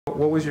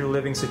What was your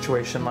living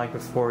situation like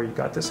before you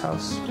got this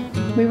house?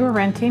 We were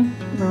renting.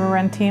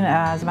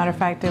 As a matter of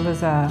fact, it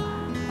was a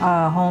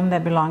home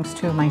that belongs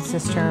to my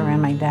sister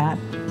and my dad.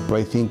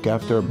 I think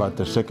after about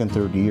the second,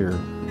 third year,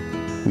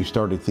 we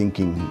started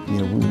thinking,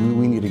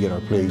 we need to get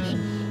our place.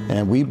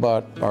 And we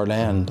bought our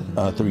land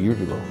 3 years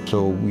ago.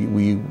 So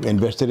we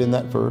invested in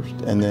that first,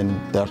 and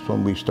then that's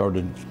when we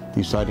started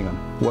deciding on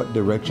what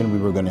direction we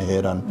were going to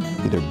head on,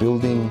 either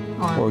building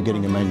or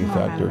getting a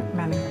manufacturer.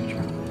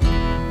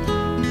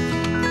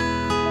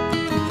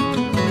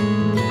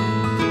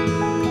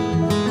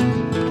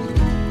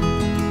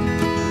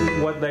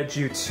 What led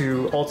you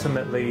to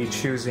ultimately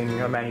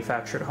choosing a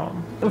manufactured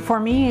home? For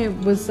me, it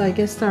was, I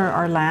guess,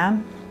 our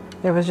land.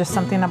 There was just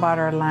something about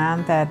our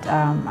land that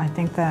I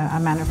think a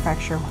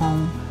manufactured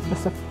home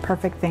was the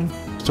perfect thing.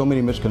 So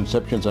many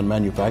misconceptions on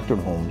manufactured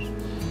homes.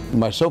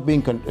 Myself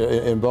being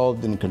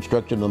involved in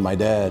construction with my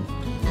dad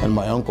and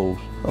my uncles,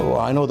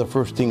 I know the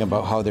first thing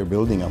about how they're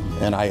building them,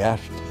 and I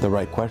asked the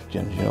right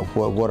questions.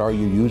 What are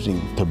you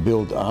using to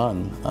build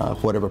on,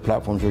 whatever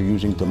platforms you're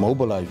using to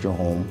mobilize your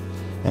home.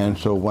 And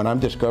so when I'm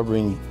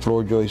discovering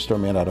floor joists are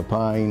made out of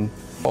pine,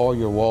 all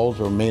your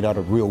walls are made out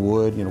of real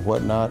wood and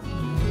whatnot,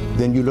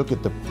 then you look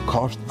at the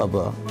cost of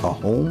a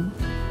home,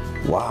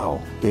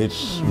 wow,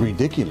 it's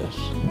ridiculous.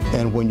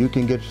 And when you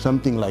can get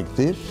something like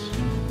this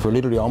for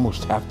literally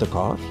almost half the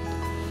cost,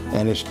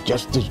 and it's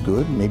just as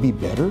good, maybe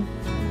better,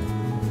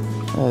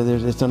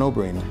 it's a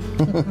no-brainer.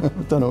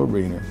 It's a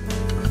no-brainer.